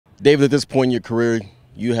David, at this point in your career,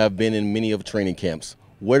 you have been in many of training camps.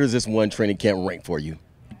 Where does this one training camp rank for you?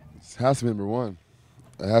 It has to be number one.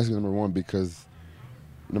 It has to be number one because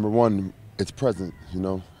number one, it's present.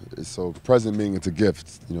 So present meaning it's a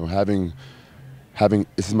gift. Having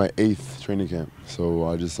this is my 8th training camp, so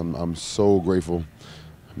I'm so grateful.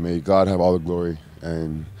 May God have all the glory,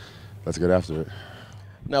 and let's get after it.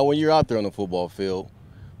 Now, when you're out there on the football field,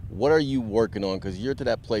 what are you working on? Because you're to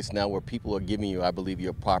that place now where people are giving you, I believe,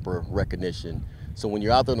 your proper recognition. So when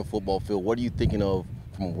you're out there on the football field, what are you thinking of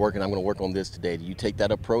from working? I'm going to work on this today. Do you take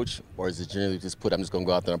that approach, or is it generally just I'm just going to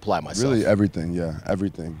go out there and apply myself? Really, everything. Yeah,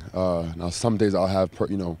 everything. Now, some days I'll have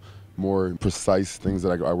more precise things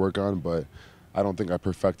that I work on, but I don't think I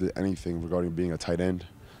perfected anything regarding being a tight end,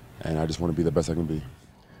 and I just want to be the best I can be.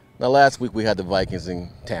 Now, last week we had the Vikings in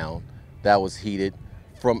town. That was heated.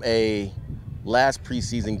 From a last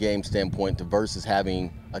preseason game standpoint to versus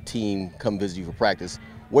having a team come visit you for practice,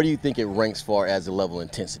 where do you think it ranks far as the level of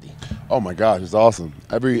intensity? Oh my gosh, it's awesome.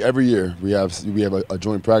 Every year we have a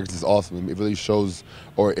joint practice. It's awesome. It really shows,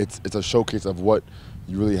 or it's a showcase of what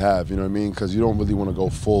you really have. You know what I mean? Because you don't really want to go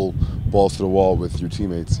full balls to the wall with your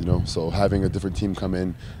teammates. So having a different team come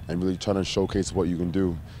in and really trying to showcase what you can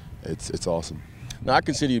do, it's awesome. Now, I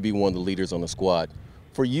consider you to be one of the leaders on the squad.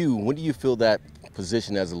 For you, when do you feel that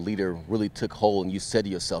position as a leader really took hold and you said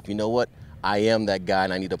to yourself, you know what, I am that guy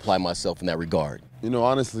and I need to apply myself in that regard?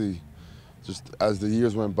 Honestly, just as the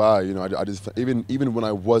years went by, I just even when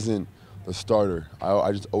I wasn't the starter,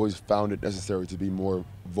 I just always found it necessary to be more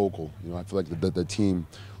vocal. I feel like the team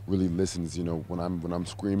really listens. When I'm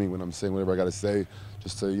screaming, when I'm saying whatever I got to say,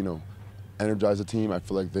 just to energize the team. I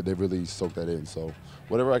feel like they really soak that in. So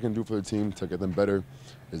whatever I can do for the team to get them better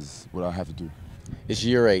is what I have to do. It's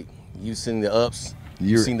year 8. You've seen the ups,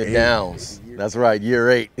 you've seen the eight. downs. That's right, year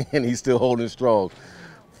 8, and he's still holding strong.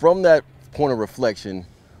 From that point of reflection,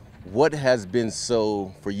 what has been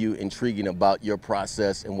so, for you, intriguing about your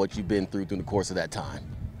process and what you've been through the course of that time?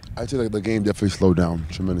 I'd say the game definitely slowed down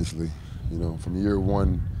tremendously. From year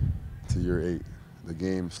 1 to year 8, the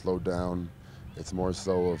game slowed down. It's more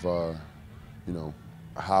so of,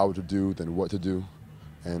 how to do than what to do.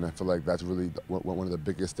 And I feel like that's really one of the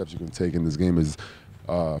biggest steps you can take in this game is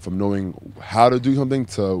from knowing how to do something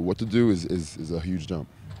to what to do is a huge jump.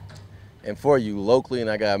 And for you, locally, and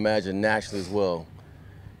I gotta imagine nationally as well,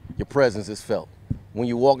 your presence is felt. When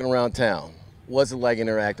you're walking around town, what's it like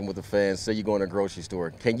interacting with the fans? Say you go in a grocery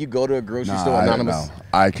store. Can you go to a grocery store anonymous? No,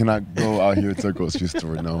 I cannot go out here to a grocery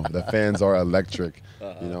store, no. The fans are electric,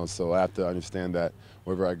 so I have to understand that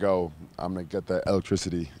wherever I go, I'm gonna get that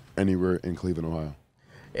electricity anywhere in Cleveland, Ohio.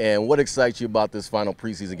 And what excites you about this final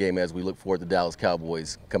preseason game as we look forward to Dallas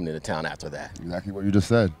Cowboys coming into town after that? Exactly what you just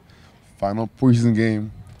said. Final preseason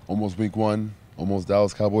game, almost week 1, almost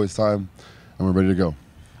Dallas Cowboys time, and we're ready to go.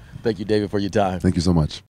 Thank you, David, for your time. Thank you so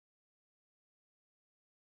much.